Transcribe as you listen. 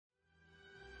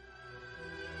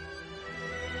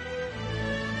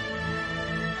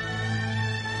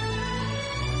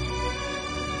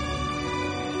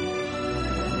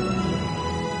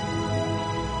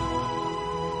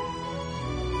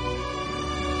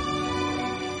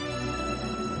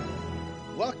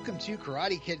Welcome to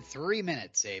Karate Kid 3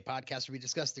 Minutes, a podcast where we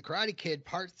discuss the Karate Kid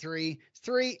Part 3,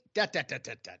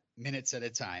 minutes at a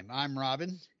time. I'm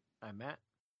Robin. I'm Matt.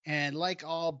 And like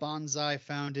all bonsai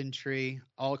found in tree,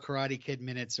 all Karate Kid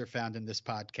minutes are found in this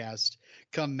podcast.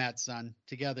 Come, Matt-san.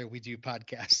 Together we do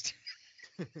podcast.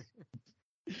 And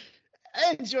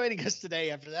joining us today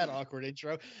after that awkward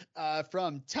intro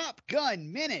from Top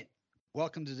Gun Minute.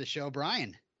 Welcome to the show,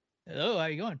 Brian. Hello, how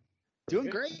you going?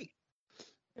 Doing great.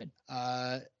 Good.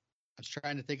 I was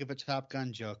trying to think of a Top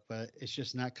Gun joke, but it's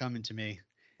just not coming to me.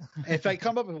 If I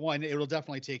come up with one, it will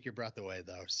definitely take your breath away,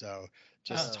 though. So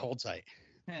just hold tight.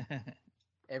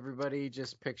 Everybody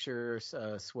just picture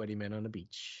sweaty men on a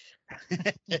beach.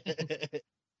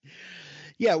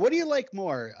 Yeah, what do you like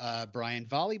more, Brian,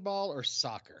 volleyball or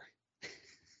soccer?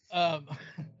 I'm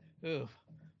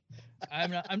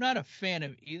not a fan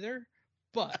of either,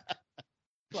 but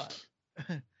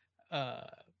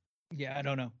yeah, I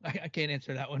don't know. I can't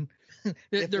answer that one.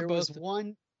 They're both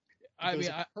one.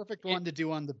 A perfect one to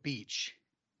do on the beach.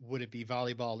 Would it be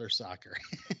volleyball or soccer?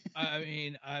 I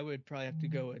mean, I would probably have to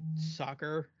go with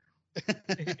soccer.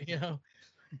 You know,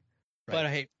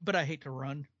 right. But I hate to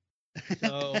run.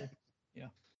 So yeah.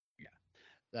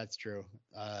 That's true.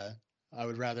 I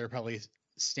would rather probably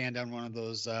stand on one of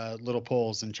those little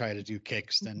poles and try to do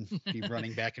kicks than be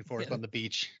running back and forth on the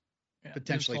beach. Yeah,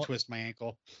 potentially twist my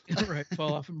ankle. Right,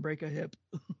 fall off and break a hip.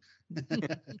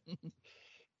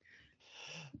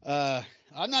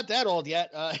 I'm not that old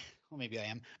yet. Well, maybe I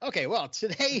am. Okay, well,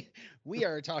 today we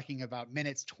are talking about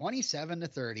minutes 27 to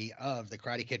 30 of the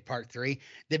Karate Kid Part 3.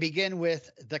 They begin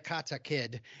with the Kata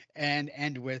Kid and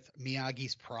end with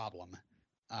Miyagi's problem.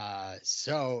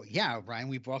 So yeah, Brian,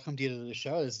 we've welcomed you to the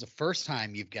show. This is the first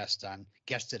time you've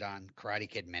guested on Karate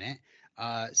Kid Minute.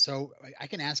 So I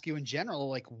can ask you in general,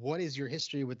 like, what is your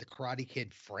history with the Karate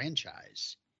Kid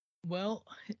franchise? Well,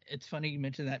 it's funny you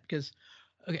mentioned that because,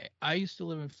 okay, I used to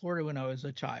live in Florida when I was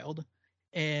a child,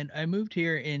 and I moved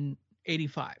here in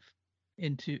 '85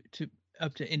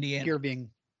 up to Indiana. Here being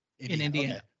in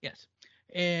Indiana, okay. Yes.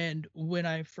 And when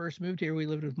I first moved here, we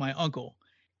lived with my uncle,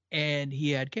 and he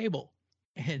had cable.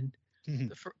 And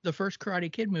the first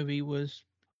Karate Kid movie was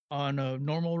on a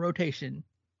normal rotation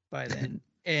by then.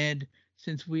 And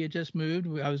since we had just moved,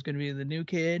 I was going to be the new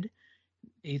kid.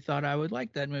 He thought I would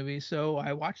like that movie. So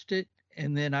I watched it,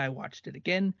 and then I watched it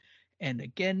again and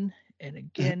again and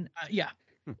again.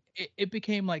 It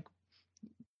became like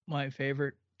my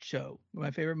favorite show, my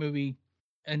favorite movie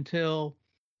until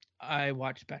I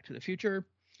watched Back to the Future,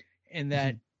 and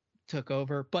that took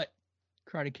over. But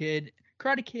Karate Kid,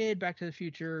 Back to the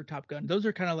Future, Top Gun, those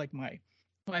are kind of like my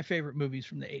favorite movies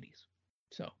from the 80s.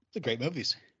 So they're great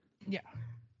movies. Yeah.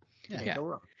 Go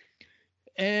wrong.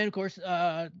 And of course,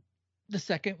 the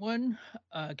second one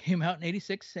came out in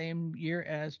 '86, same year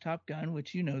as Top Gun,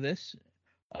 which you know this.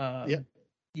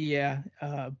 Yeah.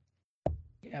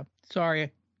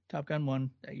 Sorry, Top Gun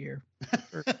won that year.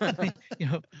 I'm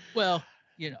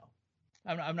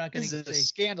not going to say. This is a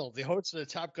scandal. The host of the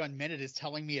Top Gun Minute is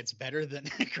telling me it's better than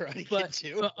Karate Kid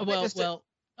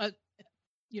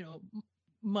 2.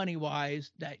 Money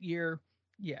wise, that year,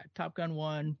 yeah, Top Gun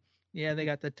won. Yeah, they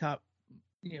got the top,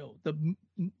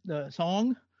 the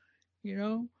song,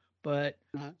 but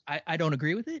I don't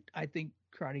agree with it. I think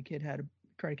Karate Kid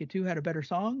 2 had a better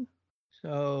song.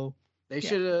 So they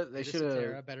should have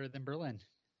better than Berlin.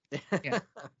 Yeah.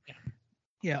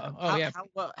 Yeah. Oh, yeah.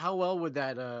 How well would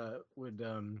that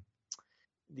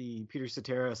the Peter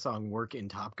Cetera song work in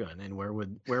Top Gun, and where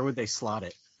would they slot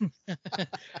it?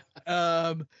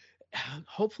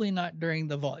 Hopefully not during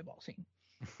the volleyball scene.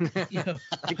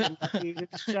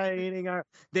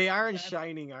 They are in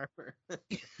shining armor.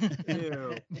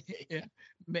 Yeah.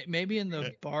 Maybe in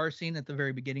the bar scene at the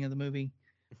very beginning of the movie,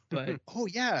 but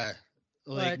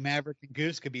Maverick and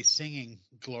Goose could be singing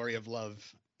 "Glory of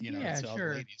Love," to all the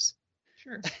ladies.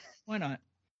 Sure, why not?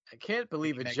 I can't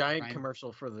believe a giant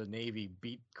commercial for the Navy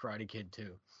beat Karate Kid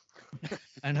 2.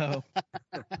 I know.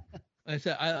 I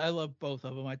said I love both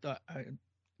of them. I thought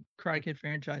Karate Kid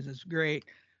franchise is great.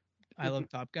 I love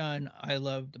Top Gun. I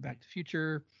love the Back to the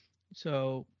Future.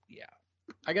 So yeah.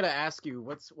 I gotta ask you,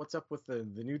 what's up with the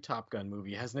new Top Gun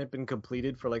movie? Hasn't it been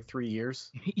completed for like 3 years?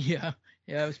 Yeah,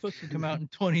 it was supposed to come out in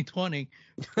 2020,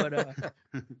 but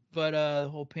the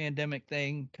whole pandemic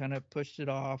thing kind of pushed it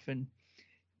off, and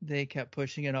they kept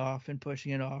pushing it off and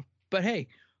pushing it off. But hey,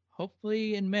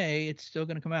 hopefully in May it's still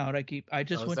going to come out.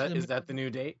 Is that the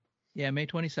new date? Yeah, May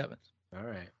 27th. All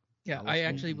right. Yeah,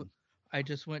 I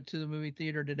just went to the movie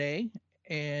theater today,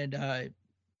 and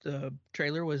the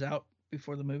trailer was out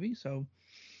before the movie, so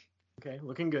okay,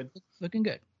 looking good.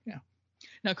 Yeah.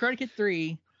 Now, Karate Kid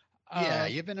 3, Yeah,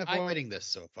 you've been avoiding this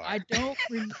so far. I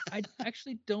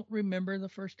actually don't remember the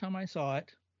first time I saw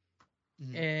it,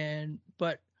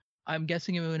 but I'm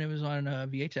guessing when it was on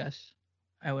VHS,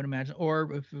 I would imagine,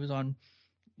 or if it was on,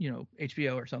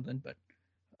 HBO or something. But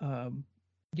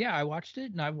yeah, I watched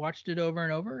it, and I've watched it over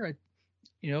and over.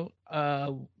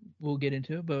 We'll get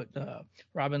into it, but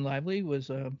Robin Lively was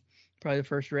probably the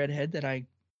first redhead that I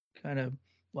kind of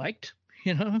liked,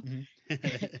 and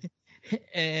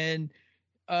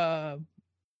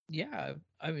yeah,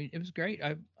 I mean, it was great.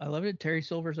 I love it. Terry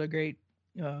Silver's a great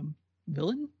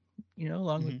villain,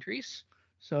 along with Treese.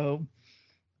 So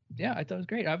yeah, I thought it was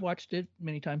great. I've watched it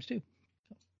many times too.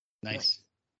 Nice.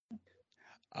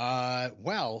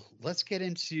 Well, let's get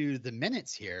into the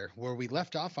minutes here. Where we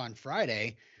left off on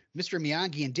Friday, Mr.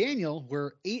 Miyagi and Daniel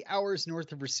were 8 hours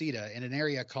north of Reseda in an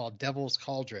area called Devil's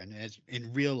Cauldron. And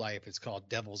in real life, it's called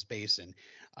Devil's Basin.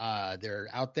 They're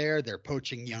out there. They're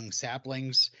poaching young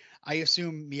saplings. I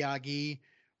assume Miyagi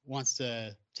wants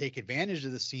to take advantage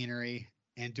of the scenery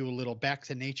and do a little back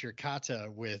to nature kata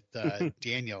with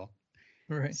Daniel.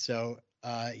 Right. So, for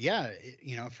a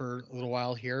little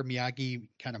while here, Miyagi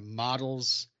kind of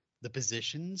models the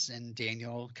positions and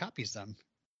Daniel copies them.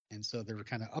 And so they're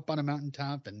kind of up on a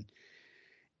mountaintop and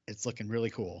it's looking really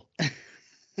cool.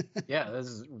 Yeah, this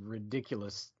is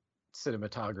ridiculous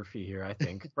cinematography here, I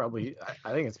think. Probably,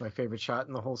 I think it's my favorite shot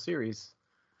in the whole series.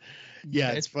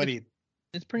 Yeah, it's funny.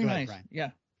 It's pretty nice. Brian.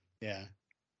 Yeah. Yeah.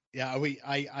 Yeah.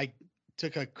 I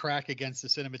took a crack against the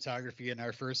cinematography in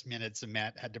our first minutes, and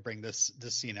Matt had to bring this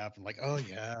scene up. I'm like, oh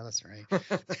yeah, that's right.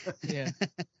 Yeah.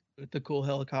 With the cool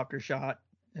helicopter shot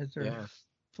as they're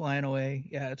flying away.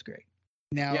 Yeah, it's great.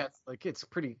 Now, yeah, it's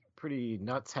pretty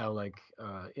nuts how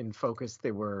in focus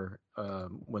they were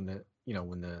when the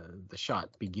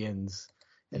shot begins,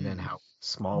 and then how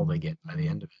small they get by the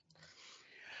end of it.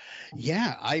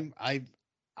 Yeah,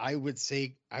 I would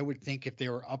think if they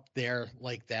were up there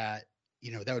like that,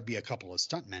 that would be a couple of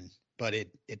stuntmen, but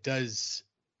it does,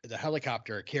 the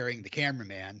helicopter carrying the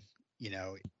cameraman,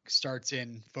 starts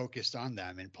in focused on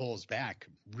them and pulls back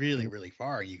really, really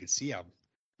far. You can see how,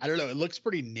 I don't know, it looks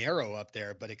pretty narrow up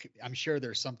there, but I'm sure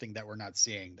there's something that we're not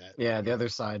seeing. That the other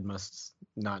side must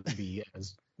not be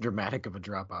as dramatic of a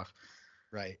drop off.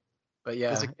 Right. But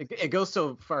yeah, it goes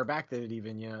so far back that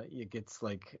it gets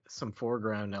like some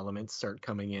foreground elements start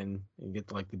coming in. You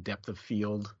get like the depth of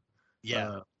field.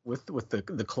 Yeah. With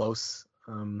the close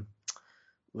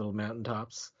little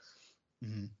mountaintops.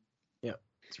 Mm-hmm. Yeah,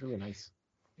 it's really nice.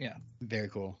 Yeah. Very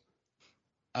cool.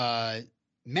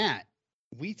 Matt,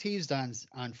 we teased on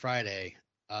Friday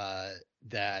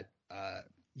that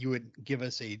you would give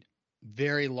us a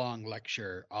very long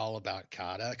lecture all about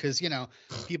kata, because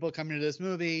people coming to this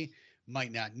movie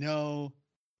might not know,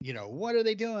 what are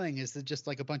they doing? Is it just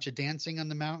like a bunch of dancing on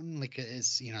the mountain? Like,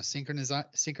 is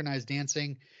synchronized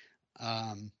dancing?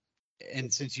 And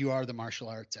since you are the martial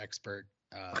arts expert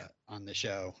on the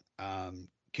show,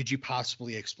 could you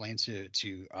possibly explain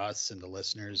to us and the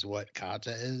listeners what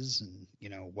kata is, and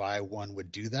why one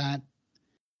would do that?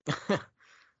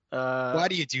 Why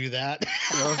do you do that?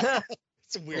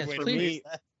 It's a weird way to phrase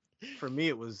that. For me,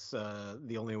 it was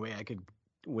the only way I could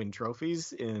win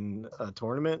trophies in a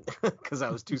tournament because I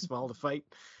was too small to fight.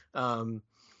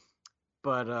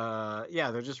 But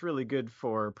they're just really good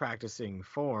for practicing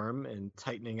form and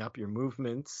tightening up your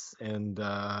movements and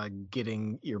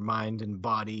getting your mind and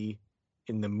body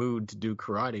in the mood to do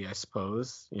karate, I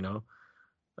suppose. It's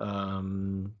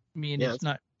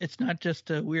not just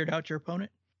to weird out your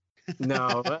opponent.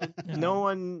 No, no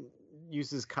one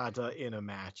uses kata in a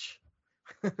match.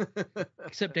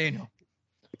 Except Daniel.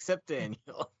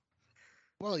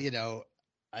 Well,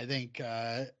 I think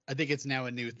it's now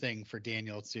a new thing for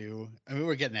Daniel to. I mean,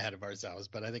 we're getting ahead of ourselves,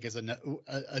 but I think it's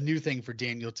a new thing for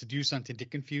Daniel to do something to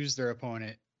confuse their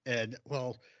opponent. And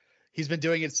well, he's been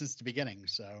doing it since the beginning.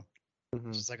 So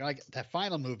it's just like that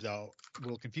final move though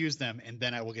will confuse them, and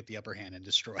then I will get the upper hand and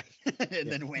destroy,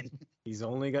 and then win. He's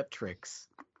only got tricks.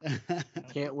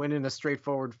 Can't win in a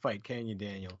straightforward fight, can you,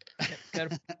 Daniel?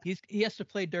 He has to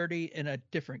play dirty in a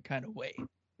different kind of way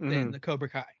than the Cobra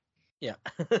Kai. Yeah.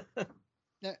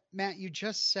 Now, Matt, you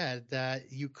just said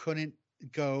that you couldn't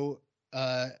go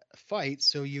fight,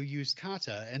 so you used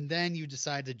kata, and then you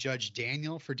decide to judge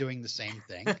Daniel for doing the same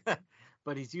thing.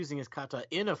 But he's using his kata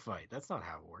in a fight. That's not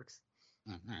how it works.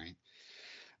 Oh, all right.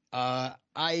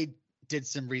 I did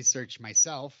some research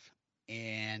myself,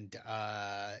 and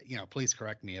please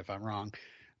correct me if I'm wrong,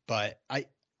 but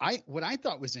what I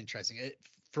thought was interesting.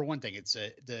 For one thing,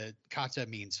 the kata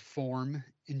means form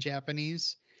in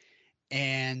Japanese.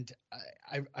 And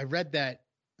I read that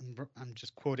I'm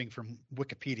just quoting from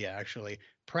Wikipedia, actually.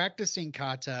 Practicing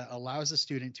kata allows a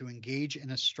student to engage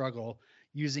in a struggle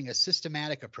using a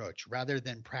systematic approach rather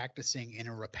than practicing in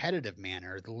a repetitive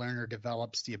manner. The learner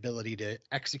develops the ability to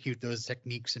execute those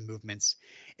techniques and movements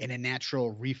in a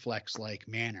natural reflex-like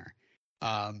manner.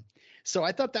 So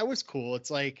I thought that was cool. It's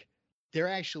like they're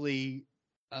actually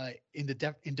in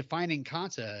defining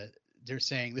kata, they're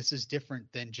saying this is different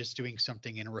than just doing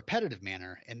something in a repetitive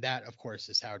manner. And that, of course,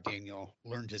 is how Daniel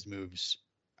learned his moves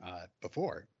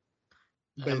before.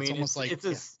 But it's almost like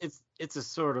it's a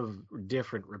sort of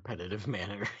different repetitive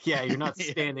manner. Yeah, you're not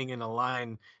standing in a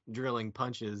line drilling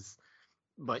punches,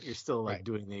 but you're still like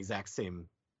doing the exact same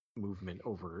movement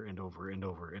over and over and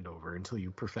over and over until you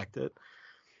perfect it.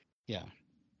 Yeah.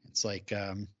 It's like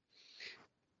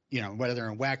whether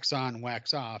in wax on,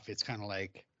 wax off, it's kind of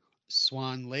like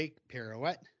Swan Lake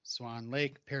pirouette,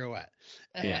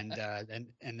 and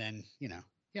then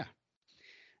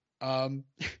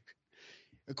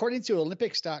according to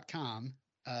Olympics.com,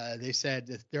 they said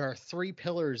that there are 3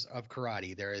 pillars of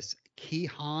karate. There is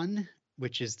Kihon,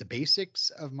 which is the basics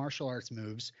of martial arts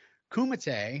moves,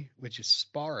 Kumite, which is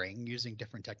sparring using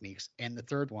different techniques, and the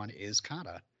third one is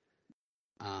kata.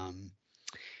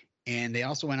 And they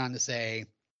also went on to say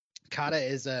kata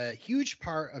is a huge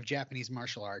part of Japanese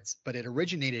martial arts, but it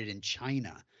originated in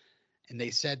China. And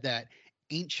they said that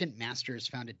ancient masters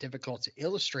found it difficult to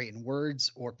illustrate in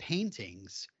words or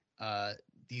paintings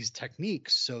these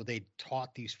techniques, so they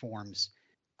taught these forms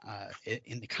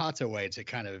in the kata way to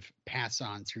kind of pass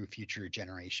on through future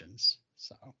generations.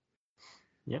 So,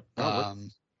 yep.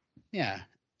 Yeah.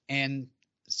 And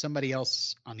somebody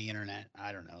else on the internet,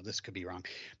 I don't know, this could be wrong,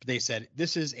 but they said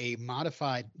this is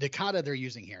the kata they're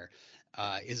using here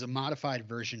is a modified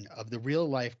version of the real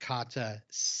life kata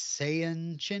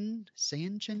Seinchin.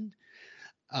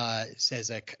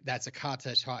 Says that's a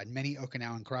kata taught in many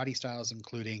Okinawan karate styles,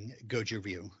 including Goju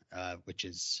Ryu, which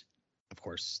is, of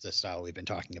course, the style we've been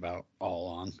talking about all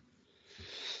along.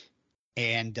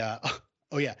 And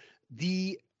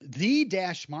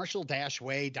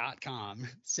the-martial-way.com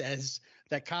says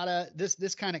that kata,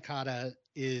 this kind of kata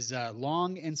is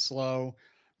long and slow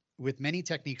with many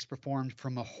techniques performed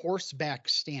from a horseback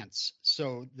stance.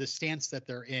 So the stance that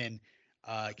they're in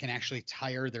can actually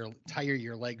tire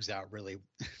your legs out really,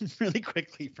 really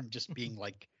quickly from just being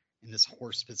like in this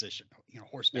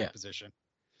horseback position.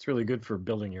 It's really good for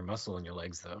building your muscle in your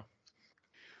legs, though.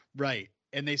 Right.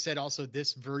 And they said also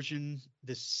this version,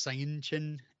 this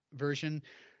Seinchin version,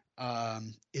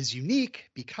 is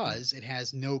unique because it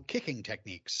has no kicking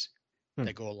techniques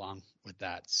that go along with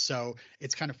that. So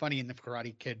it's kind of funny in the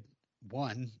Karate Kid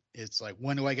 1, it's like,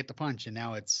 when do I get the punch? And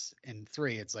now it's in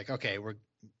 3, it's like, okay, we're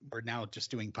now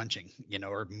just doing punching,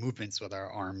 or movements with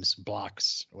our arms,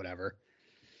 blocks, whatever.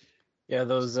 Yeah,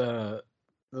 those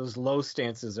low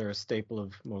stances are a staple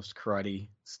of most karate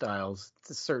styles.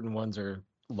 Certain ones are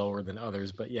lower than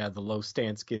others, but yeah, the low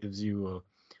stance gives you a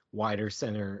wider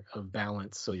center of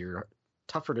balance, so you're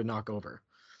tougher to knock over.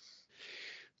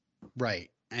 Right.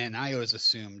 And I always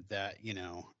assumed that,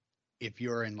 if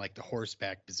you're in like the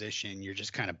horseback position, you're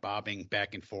just kind of bobbing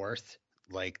back and forth.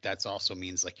 Like that's also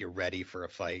means like you're ready for a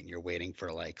fight and you're waiting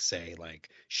for like, say, like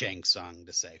Shang Tsung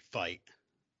to say fight.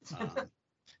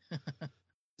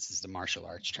 This is the martial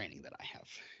arts training that I have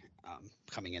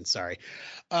coming in. Sorry.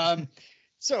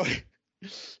 So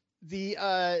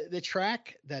the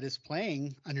track that is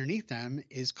playing underneath them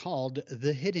is called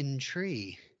The Hidden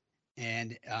Tree.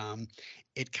 And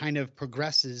it kind of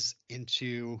progresses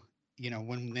into,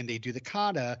 when they do the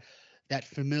kata, that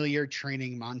familiar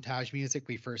training montage music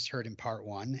we first heard in part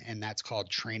 1, and that's called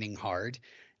Training Hard.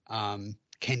 Can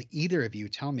either of you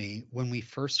tell me when we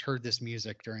first heard this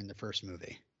music during the first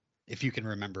movie? If you can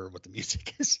remember what the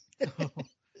music is.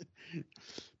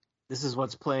 This is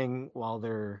what's playing while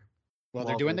they're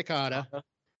doing the kata.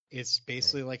 It's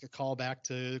basically like a callback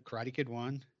to Karate Kid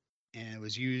 1, and it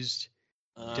was used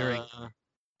during.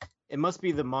 It must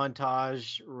be the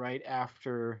montage right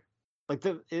after,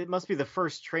 it must be the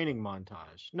first training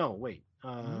montage. No, wait.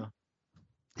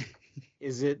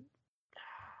 Is it?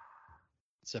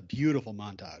 It's a beautiful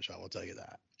montage. I will tell you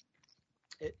that.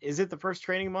 Is it the first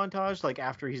training montage, like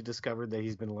after he's discovered that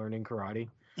he's been learning karate?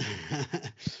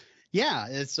 Yeah,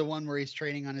 it's the one where he's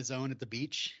training on his own at the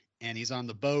beach, and he's on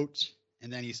the boat,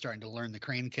 and then he's starting to learn the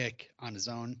crane kick on his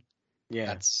own.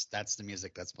 Yeah, that's the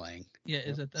music that's playing. Yeah,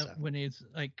 is it when he's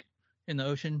like in the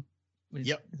ocean?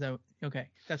 Yep. Is that okay?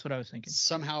 That's what I was thinking.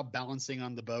 Somehow balancing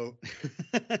on the boat,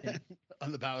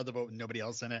 on the bow of the boat, and nobody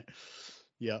else in it.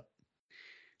 Yep.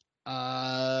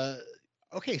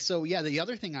 Okay, so yeah, the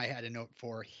other thing I had a note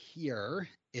for here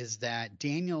is that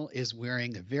Daniel is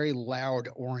wearing a very loud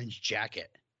orange jacket.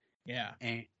 Yeah.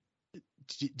 And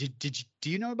do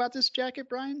you know about this jacket,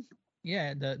 Brian?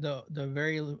 Yeah. The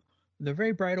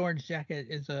very bright orange jacket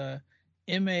is a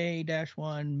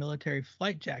MA-1 military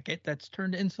flight jacket that's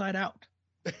turned inside out.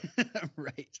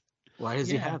 Right. Why does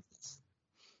he have this?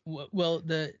 Well,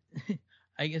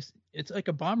 I guess it's like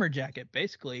a bomber jacket,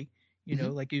 basically,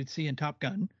 like you'd see in Top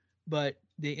Gun, but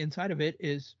the inside of it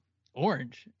is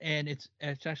orange, and it's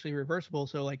actually reversible.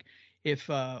 So, like, if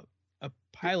a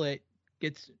pilot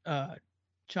gets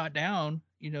shot down,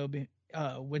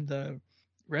 when the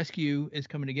rescue is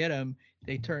coming to get him,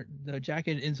 they turn the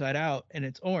jacket inside out, and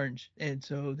it's orange, and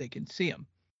so they can see him.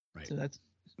 Right. So that's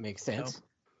makes sense.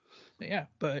 Yeah,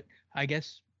 but I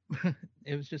guess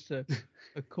it was just a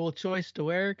cool choice to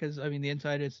wear because I mean the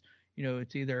inside is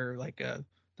it's either like the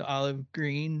olive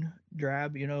green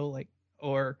drab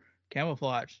or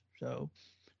camouflage. So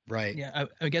right. Yeah,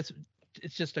 I guess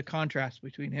it's just a contrast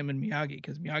between him and Miyagi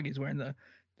because Miyagi's wearing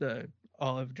the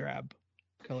olive drab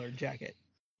colored jacket.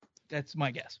 That's my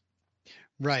guess.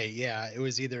 Right. Yeah. It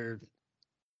was either.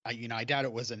 I doubt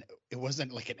it wasn't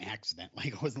like an accident. Like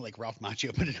it wasn't like Ralph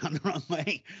Macchio put it on the wrong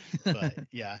way. But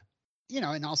yeah,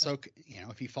 and also,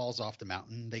 if he falls off the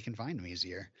mountain, they can find him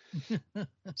easier.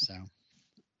 So,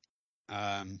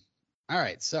 all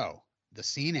right. So the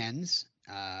scene ends,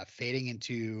 fading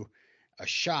into a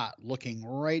shot looking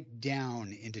right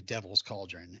down into Devil's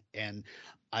Cauldron. And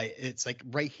it's like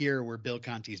right here where Bill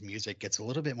Conti's music gets a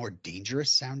little bit more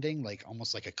dangerous sounding, like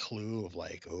almost like a clue of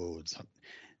like, oh,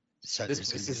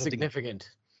 this is significant.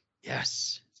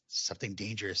 Yes, something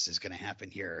dangerous is going to happen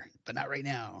here, but not right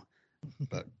now.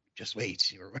 But just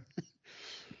wait.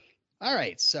 All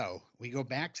right, so we go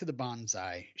back to the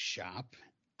bonsai shop.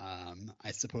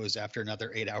 I suppose after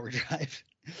another 8-hour drive,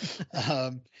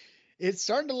 it's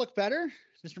starting to look better.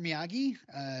 Mr. Miyagi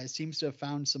seems to have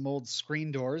found some old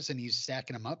screen doors and he's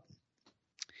stacking them up.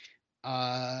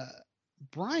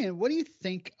 Brian, what do you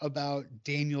think about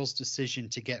Daniel's decision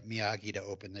to get Miyagi to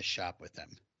open this shop with him?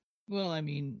 Well, I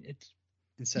mean, it's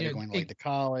instead of going to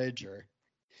college or.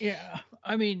 Yeah,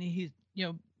 I mean, he's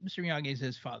Mr. Miyagi is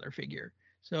his father figure,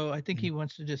 so I think he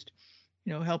wants to just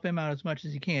help him out as much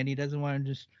as he can. He doesn't want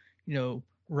to just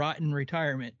rot in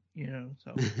retirement,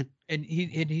 So and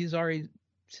he's already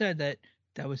said that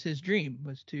was his dream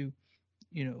was to,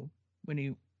 when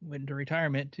he went into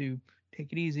retirement to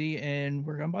take it easy and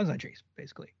work on bonsai trees,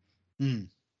 basically.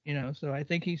 So I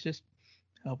think he's just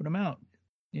helping him out,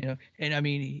 and I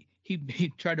mean,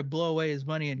 he tried to blow away his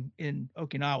money in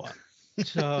Okinawa.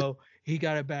 So he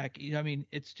got it back. I mean,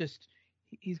 it's just,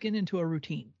 he's getting into a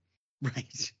routine.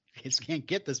 Right. He just can't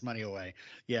get this money away.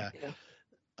 Yeah.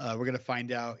 We're going to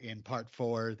find out in part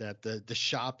 4 that the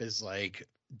shop is like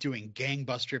doing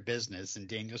gangbuster business and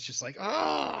Daniel's just like,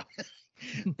 now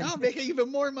I'm making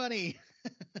even more money.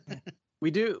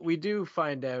 We do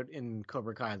find out in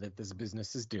Cobra Kai that this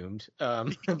business is doomed.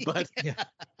 But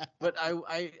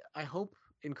I hope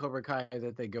in Cobra Kai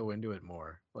that they go into it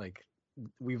more. Like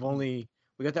we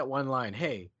got that one line.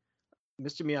 Hey,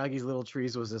 Mr. Miyagi's Little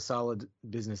Trees was a solid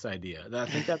business idea. I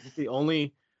think that's the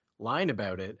only line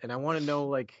about it. And I want to know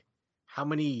like how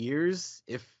many years,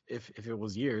 if it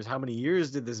was years, how many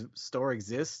years did this store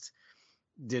exist?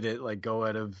 Did it like go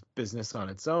out of business on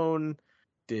its own?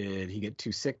 Did he get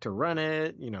too sick to run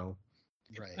it?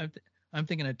 Right. I'm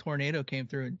thinking a tornado came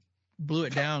through and blew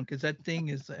it down because that thing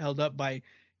is held up by,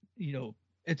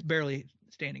 it's barely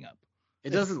standing up. It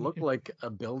doesn't look like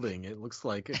a building. It looks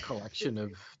like a collection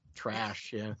of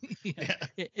trash. Yeah.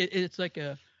 It's like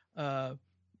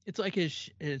it's like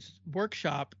his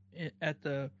workshop at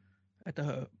the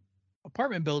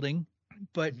apartment building,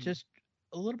 but just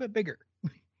a little bit bigger.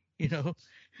 Yeah.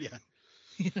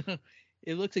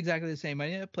 It looks exactly the same. I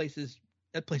mean, that place is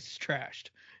trashed.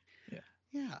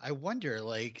 Yeah. I wonder,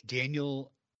 like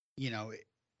Daniel,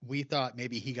 we thought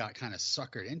maybe he got kind of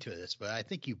suckered into this, but I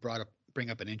think you bring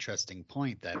up an interesting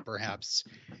point that perhaps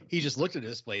he just looked at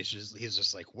this place. He's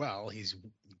just like, well, he's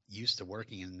used to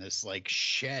working in this like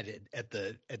shed at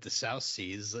the South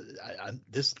Seas.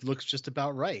 This looks just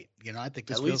about right. I think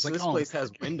this feels like this home. place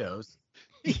has windows.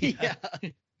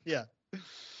 Yeah.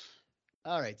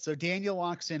 All right, so Daniel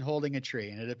walks in holding a tree,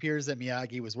 and it appears that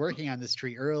Miyagi was working on this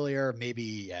tree earlier,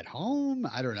 maybe at home,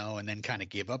 I don't know, and then kind of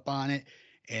gave up on it.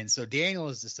 And so Daniel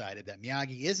has decided that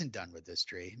Miyagi isn't done with this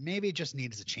tree. Maybe it just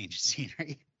needs a change of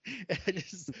scenery. I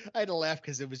had to laugh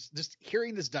because it was just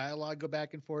hearing this dialogue go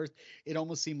back and forth. It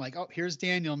almost seemed like, oh, here's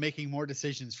Daniel making more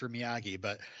decisions for Miyagi.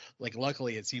 But like,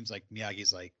 luckily, it seems like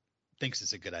Miyagi's like thinks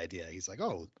it's a good idea. He's like,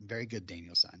 oh, very good,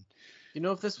 Daniel-san. You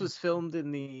know if this was filmed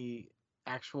in the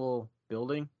actual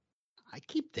building? I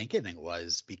keep thinking it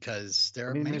was because there I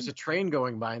are mean, many. there's a train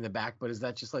going by in the back, but is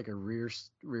that just like a rear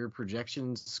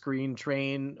projection screen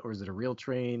train, or is it a real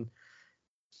train?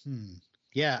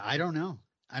 Yeah, I don't know.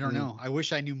 I don't Hmm. know. I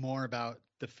wish I knew more about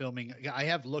the filming. I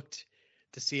have looked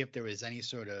to see if there was any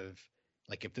sort of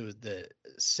like if there was the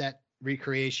set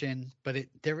recreation, but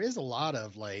there is a lot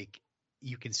of like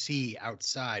you can see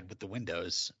outside with the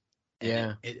windows, and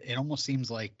Yeah, it almost seems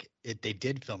like they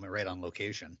did film it right on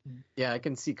location. yeah, I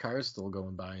can see cars still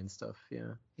going by and stuff.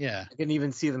 Yeah, Yeah, I can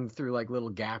even see them through like little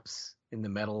gaps in the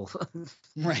metal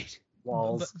right.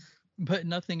 walls. But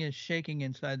nothing is shaking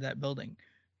inside that building.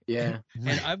 Yeah,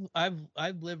 And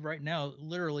I've lived right now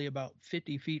literally about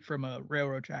 50 feet from a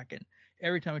railroad track, and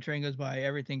every time a train goes by,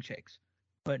 everything shakes,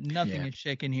 but nothing Yeah. is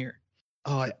shaking here.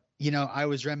 Oh, I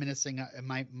was reminiscing.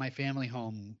 My family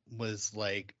home was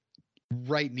like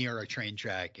right near a train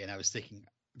track, and I was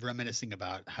reminiscing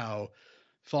about how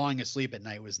falling asleep at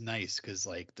night was nice because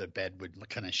like the bed would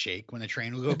kind of shake when the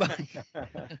train would go by.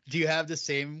 Do you have the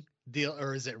same deal,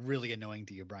 or is it really annoying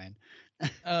to you, Brian?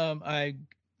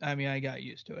 I mean, I got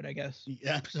used to it, I guess.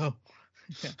 Yeah. So,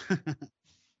 yeah.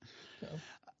 So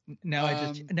now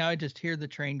I just hear the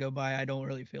train go by. I don't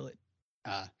really feel it.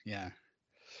 Yeah.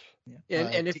 Yeah.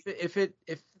 and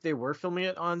if they were filming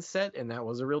it on set and that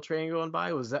was a real train going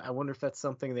by, was that? I wonder if that's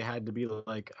something they had to be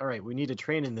like, all right, we need a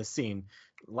train in this scene.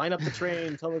 Line up the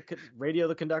train. Radio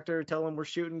the conductor. Tell them we're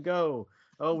shooting. Go.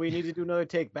 Oh, we need to do another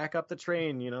take. Back up the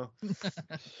train.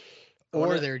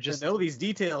 Or they're to just know these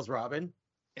details, Robin.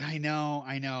 I know,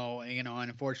 and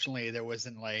unfortunately there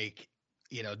wasn't like,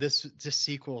 this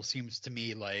sequel seems to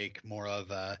me like more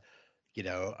of a,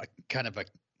 a kind of a,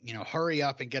 hurry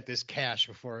up and get this cash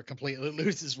before it completely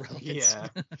loses relevance.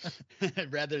 Yeah.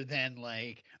 Rather than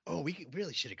like, oh, we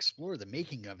really should explore the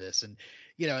making of this. And,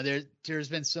 there's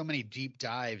been so many deep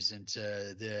dives into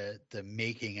the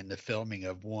making and the filming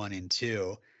of 1 and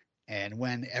 2. And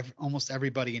when almost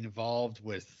everybody involved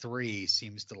with 3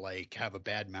 seems to like have a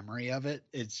bad memory of it,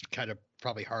 it's kind of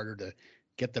probably harder to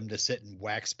get them to sit and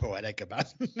wax poetic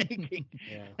about the making.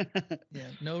 Yeah. Yeah.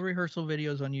 No rehearsal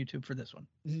videos on YouTube for this one.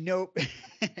 Nope.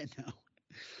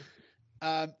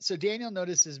 No. So Daniel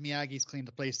notices Miyagi's cleaned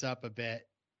the place up a bit,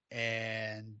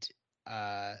 and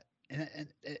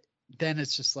then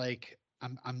it's just like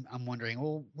I'm wondering,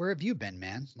 well, where have you been,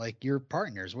 man? Like your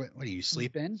partners, what do you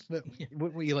sleep in?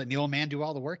 What were you letting the old man do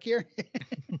all the work here?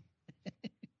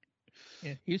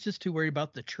 Yeah, he was just too worried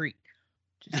about the tree.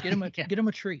 Just get him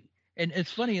a tree. And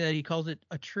it's funny that he calls it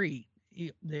a tree.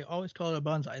 They always call it a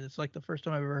bonsai. That's like the first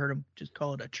time I've ever heard him just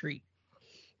call it a tree.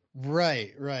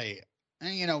 Right.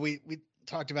 And we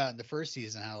talked about in the first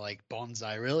season how like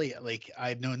bonsai really, like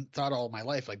I've thought all my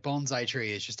life like bonsai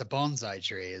tree is just a bonsai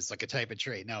tree. It's like a type of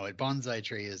tree. No, a bonsai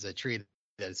tree is a tree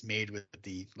that is made with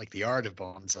the art of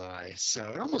bonsai. So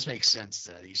it almost makes sense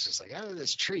that he's just like, oh,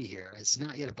 this tree here, it's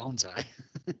not yet a bonsai.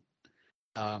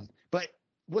 But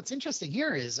what's interesting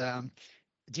here is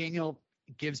Daniel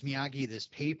gives Miyagi this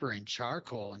paper and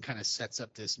charcoal and kind of sets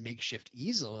up this makeshift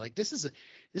easel. Like this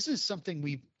is something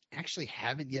we actually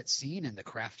haven't yet seen in the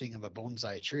crafting of a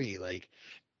bonsai tree. Like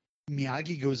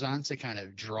Miyagi goes on to kind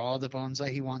of draw the bonsai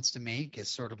he wants to make as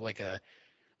sort of like a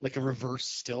reverse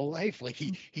still life. Like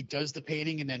he does the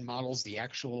painting and then models the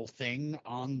actual thing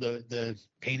on the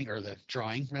painting or the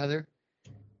drawing rather.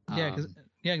 Yeah,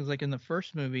 because like in the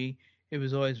first movie, it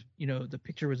was always the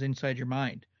picture was inside your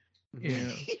mind.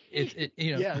 Yes.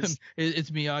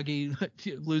 It's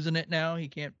Miyagi losing it now. He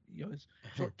can't, his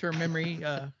short-term memory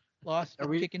loss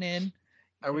kicking in.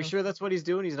 Are we sure that's what he's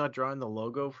doing? He's not drawing the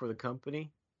logo for the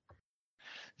company?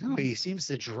 No, he seems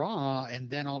to draw, and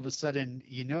then all of a sudden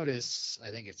you notice,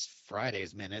 I think it's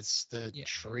Friday's minutes, the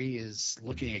tree is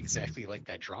looking exactly like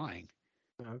that drawing.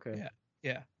 Okay.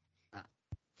 Yeah.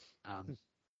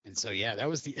 And so, that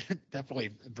was definitely,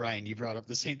 Brian, you brought up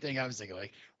the same thing. I was thinking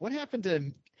like, what happened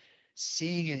to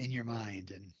seeing it in your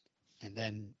mind and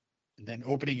then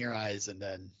opening your eyes and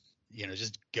then,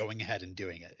 just going ahead and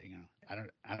doing it. I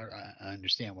don't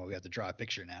understand why we have to draw a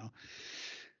picture now,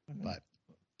 but,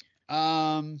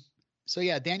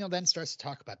 so Daniel then starts to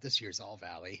talk about this year's All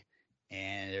Valley,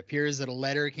 and it appears that a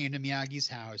letter came to Miyagi's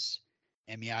house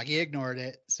and Miyagi ignored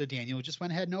it. So Daniel just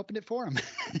went ahead and opened it for him.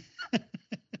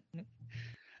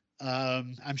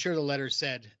 I'm sure the letter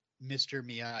said Mr.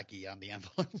 Miyagi on the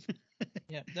envelope.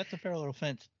 Yeah, that's a fair little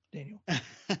offense, Daniel.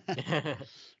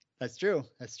 That's true.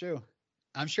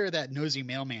 I'm sure that nosy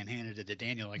mailman handed it to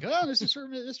Daniel like, oh, this is for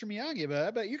Mr. Miyagi, but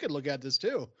I bet you could look at this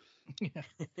too. Yeah.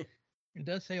 It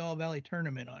does say All Valley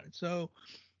Tournament on it. So,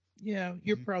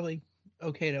 you're probably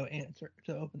okay to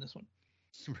open this one.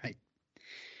 Right.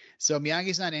 So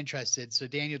Miyagi's not interested. So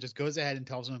Daniel just goes ahead and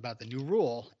tells him about the new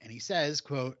rule. And he says,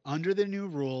 quote, under the new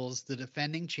rules, the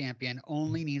defending champion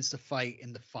only needs to fight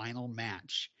in the final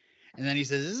match. And then he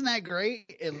says, isn't that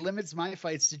great? It limits my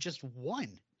fights to just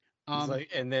one. He's like,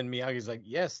 and then Miyagi's like,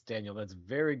 yes, Daniel, that's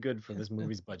very good for this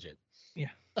movie's budget. Yeah.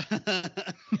 I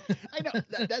know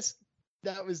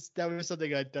that was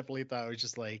something I definitely thought was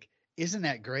just like, isn't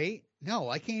that great? No,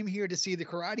 I came here to see the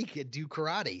Karate Kid do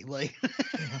karate. Like,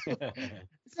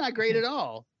 it's not great at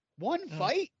all. One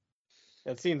fight?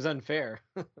 That seems unfair.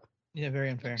 Yeah, very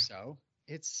unfair. So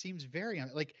it seems very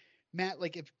like Matt.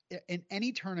 Like, if in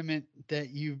any tournament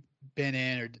that you've been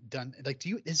in or done, like,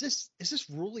 is this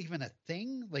rule even a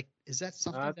thing? Like, is that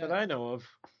something not that I know of?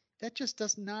 That just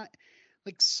does not.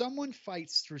 Like, someone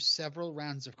fights through several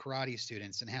rounds of karate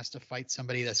students and has to fight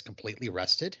somebody that's completely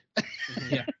rested.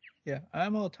 Yeah. Yeah,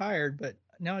 I'm all tired, but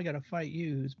now I got to fight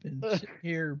you, who's been sitting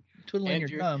here twiddling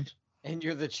your thumbs. And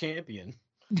you're the champion.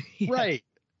 Yeah. Right.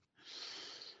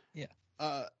 Yeah.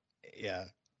 Yeah.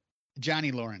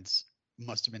 Johnny Lawrence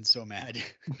must have been so mad.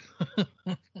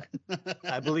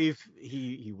 I believe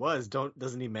he was.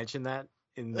 Doesn't he mention that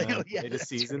in the latest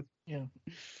season? Right. Yeah.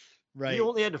 Right. You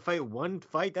only had to fight one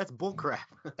fight? That's bullcrap.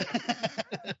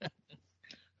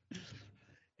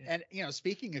 And,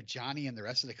 speaking of Johnny and the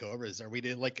rest of the Cobras, are we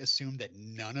to like assume that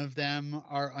none of them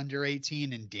are under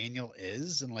 18 and Daniel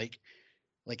is? And like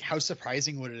how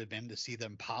surprising would it have been to see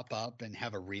them pop up and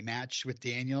have a rematch with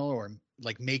Daniel, or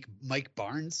like make Mike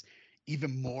Barnes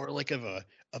even more like of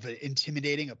an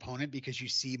intimidating opponent, because you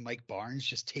see Mike Barnes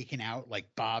just taking out like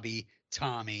Bobby,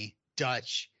 Tommy,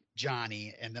 Dutch,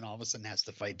 Johnny, and then all of a sudden has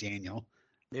to fight Daniel.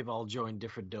 They've all joined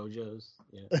different dojos.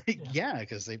 Yeah. Yeah,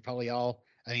 because they probably all.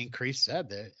 I mean, Kreese said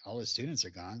that all his students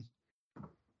are gone.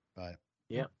 But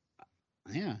yeah,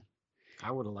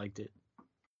 I would have liked it.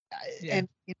 And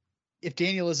if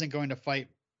Daniel isn't going to fight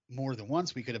more than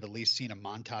once, we could have at least seen a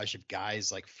montage of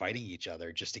guys like fighting each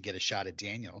other just to get a shot at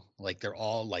Daniel. Like, they're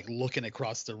all like looking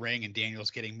across the ring, and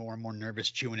Daniel's getting more and more nervous,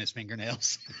 chewing his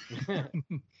fingernails.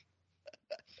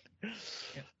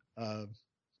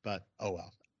 But oh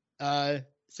well.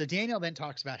 So Daniel then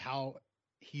talks about how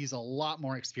he's a lot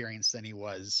more experienced than he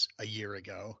was a year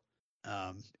ago.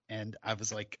 And I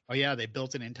was like, oh yeah, they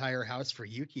built an entire house for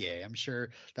Yukie. I'm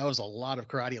sure that was a lot of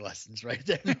karate lessons right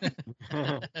there.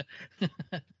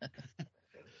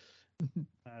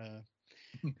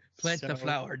 Plant the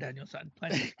flower, Daniel-san.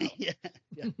 Plant the flower. Yeah.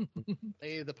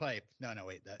 Lay the pipe. No,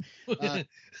 wait. That.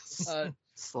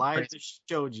 Slide the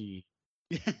shoji.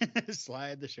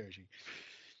 Slide the shoji.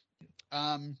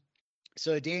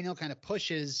 So Daniel kind of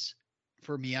pushes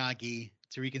for Miyagi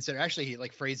to reconsider. Actually, he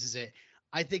like phrases it,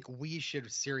 I think we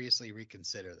should seriously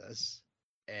reconsider this.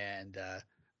 And,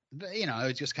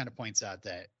 it just kind of points out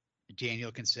that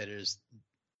Daniel considers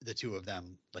the two of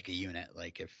them like a unit.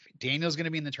 Like, if Daniel's going to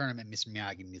be in the tournament, Mr.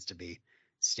 Miyagi needs to be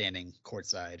standing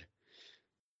courtside.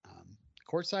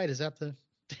 Courtside, is that the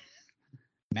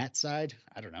mat side?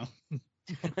 I don't know.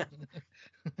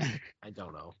 I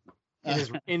don't know.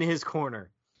 In his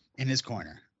corner. In his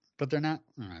corner. But they're not.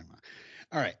 I don't know.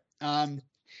 All right.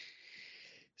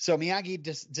 So Miyagi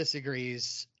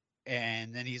disagrees,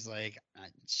 and then he's like,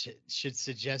 should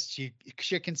suggest you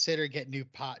should consider getting new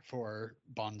pot for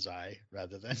bonsai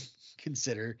rather than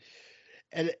consider.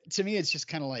 And to me, it's just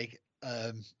kind of like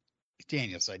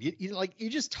Daniel said, you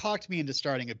just talked me into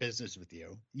starting a business with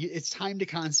you. It's time to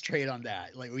concentrate on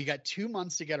that. Like, we got 2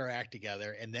 months to get our act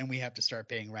together, and then we have to start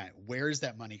paying rent. Where's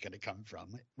that money going to come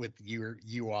from with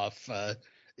you off?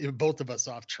 Both of us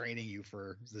off training you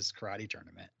for this karate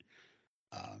tournament.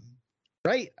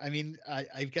 Right. I mean,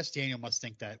 I guess Daniel must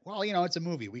think that, well, it's a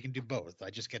movie. We can do both.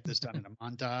 I just get this done in a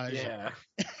montage. Yeah.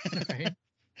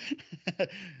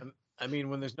 I mean,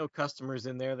 when there's no customers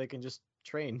in there, they can just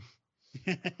train.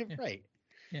 Right.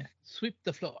 Yeah. Sweep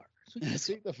the floor.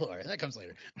 Sweep the floor. That comes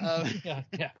later.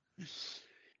 Yeah.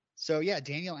 So yeah,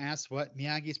 Daniel asks what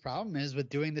Miyagi's problem is with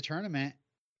doing the tournament.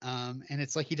 And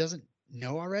it's like he doesn't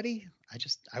know already.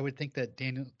 I would think that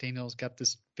Daniel's got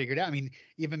this figured out. I mean,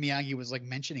 even Miyagi was like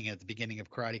mentioning it at the beginning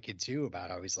of Karate Kid 2 about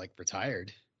how he's like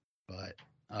retired. But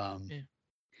and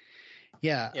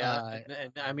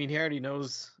I mean, he already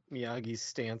knows Miyagi's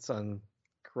stance on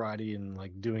karate and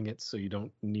like doing it so you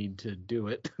don't need to do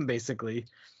it, basically.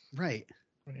 Right.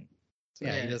 So,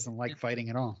 he doesn't like fighting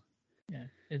at all. Yeah,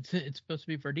 it's supposed to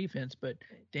be for defense, but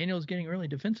Daniel's getting really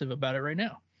defensive about it right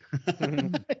now.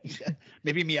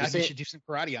 Maybe Miyagi should do some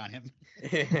karate on him.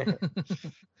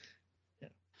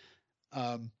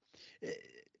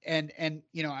 And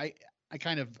I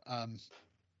kind of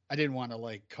I didn't want to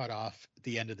like cut off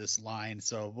the end of this line,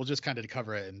 so we'll just kind of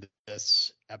cover it in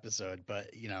this episode.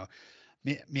 But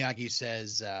Miyagi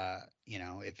says,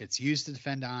 if it's used to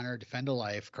defend honor, defend a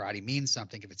life, karate means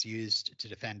something. If it's used to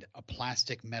defend a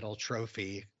plastic metal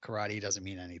trophy, karate doesn't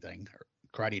mean anything. Or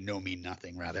karate no mean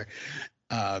nothing, rather.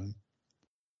 And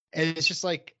it's just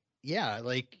like,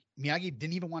 like Miyagi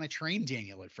didn't even want to train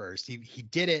Daniel at first. He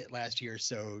did it last year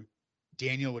so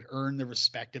Daniel would earn the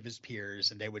respect of his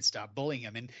peers and they would stop bullying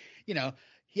him. And,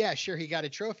 sure, he got a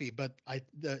trophy, but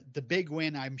the big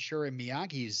win, I'm sure, in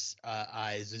Miyagi's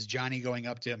eyes is Johnny going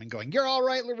up to him and going, "You're all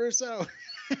right, LaRusso."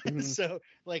 Mm-hmm. So,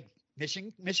 like,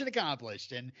 mission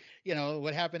accomplished. And,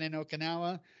 what happened in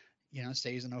Okinawa,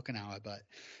 stays in Okinawa.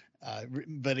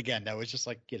 But again, that was just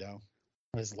like, it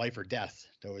was life or death.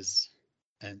 That was,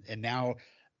 and now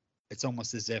it's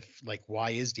almost as if, like,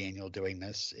 why is Daniel doing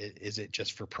this? Is it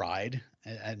just for pride?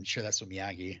 I'm sure that's what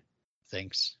Miyagi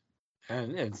thinks.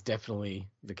 And it's definitely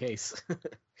the case.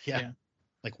 Yeah.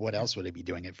 Like, what else would he be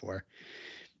doing it for?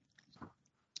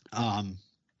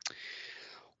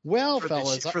 Well,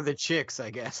 fellas, for the chicks,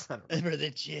 I guess. For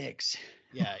the chicks.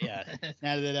 Yeah.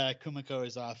 Now that Kumiko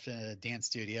is off in a dance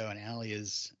studio and Allie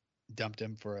has dumped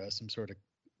him for some sort of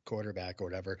quarterback or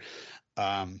whatever.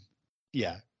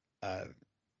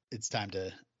 It's time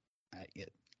to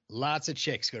get lots of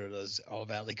chicks go to those All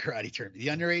Valley Karate tournaments. The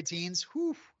under 18s,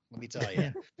 whew, let me tell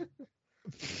you.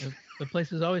 The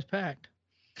place is always packed.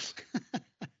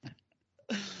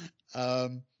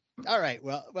 All right.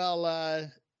 Well,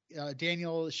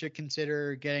 Daniel should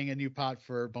consider getting a new pot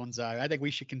for Bonsai. I think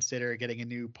we should consider getting a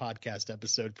new podcast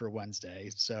episode for Wednesday.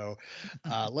 So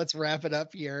let's wrap it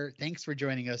up here. Thanks for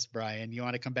joining us, Brian. You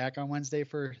want to come back on Wednesday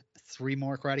for 3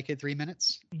 more Karate Kid 3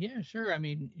 minutes? Yeah, sure. I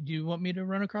mean, do you want me to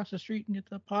run across the street and get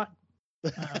the pot?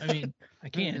 I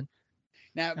can.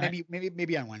 Now,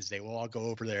 maybe on Wednesday we'll all go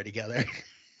over there together.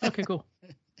 Okay, cool.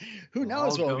 Who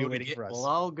knows what will be waiting for us? We'll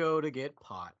all go to get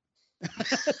pot.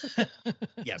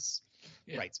 Yes.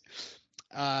 Yeah. Right.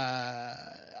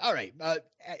 All right.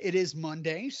 It is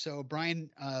Monday, so Brian,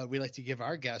 we like to give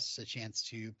our guests a chance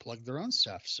to plug their own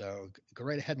stuff. So go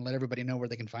right ahead and let everybody know where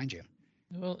they can find you.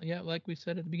 Well, yeah, like we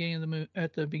said at the beginning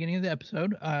of the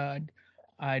episode, I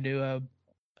do a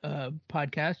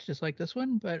podcast just like this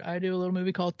one, but I do a little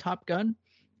movie called Top Gun.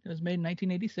 It was made in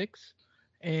 1986,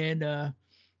 and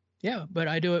but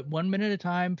I do it 1 minute at a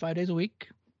time, 5 days a week.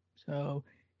 So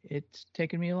it's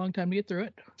taken me a long time to get through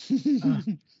it.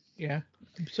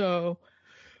 So,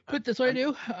 but that's what I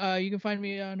do. You can find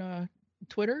me on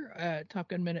Twitter at Top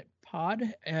Gun Minute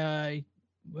Pod. I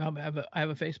have a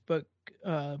Facebook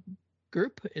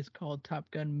group. It's called Top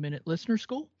Gun Minute Listener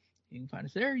School. You can find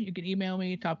us there. You can email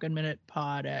me,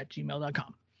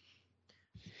 topgunminutepod@gmail.com.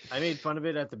 I made fun of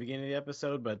it at the beginning of the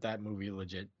episode, but that movie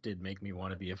legit did make me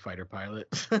want to be a fighter pilot.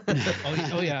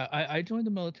 Oh yeah, I joined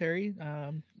the military.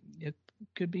 It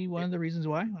could be one of the reasons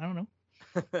why. I don't know.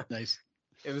 Nice.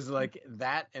 It was like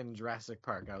that and Jurassic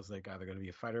Park. I was like either going to be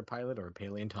a fighter pilot or a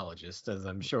paleontologist, as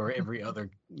I'm sure every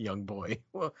other young boy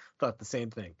thought the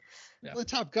same thing. Yeah. Well,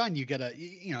 Top Gun, you get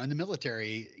in the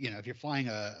military, if you're flying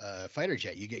a fighter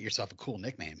jet, you get yourself a cool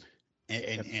nickname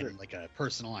and like a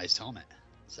personalized helmet.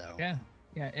 So yeah,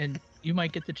 and you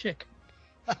might get the chick.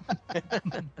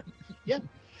 Yeah,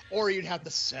 or you'd have to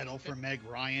settle for Meg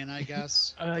Ryan, I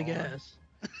guess. I guess.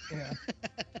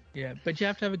 Yeah, but you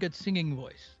have to have a good singing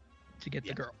voice to get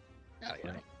the girl. Oh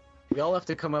yeah. We all have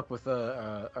to come up with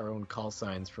our own call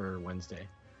signs for Wednesday.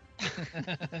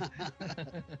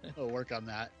 We'll work on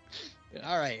that. Yeah.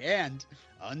 All right, and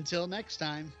until next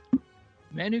time.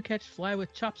 Man who catch fly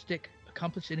with chopstick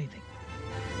accomplish anything.